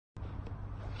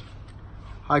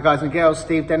Hi guys and girls,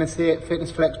 Steve Dennis here at Fitness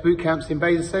Flex Boot Camps in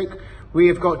Basingstoke. We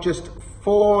have got just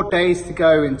 4 days to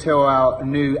go until our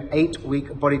new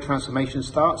 8-week body transformation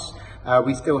starts.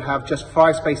 We still have just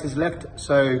 5 spaces left,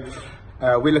 so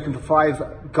we're looking for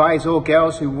 5 guys or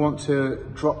girls who want to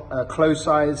drop clothes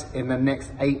size in the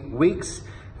next 8 weeks.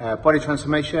 Body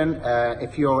transformation,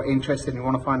 if you're interested and you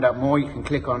want to find out more, you can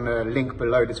click on the link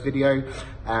below this video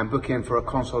and book in for a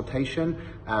consultation,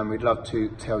 and we'd love to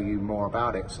tell you more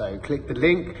about it. So click the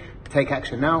link, take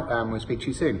action now, and we'll speak to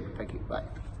you soon. Thank you, bye.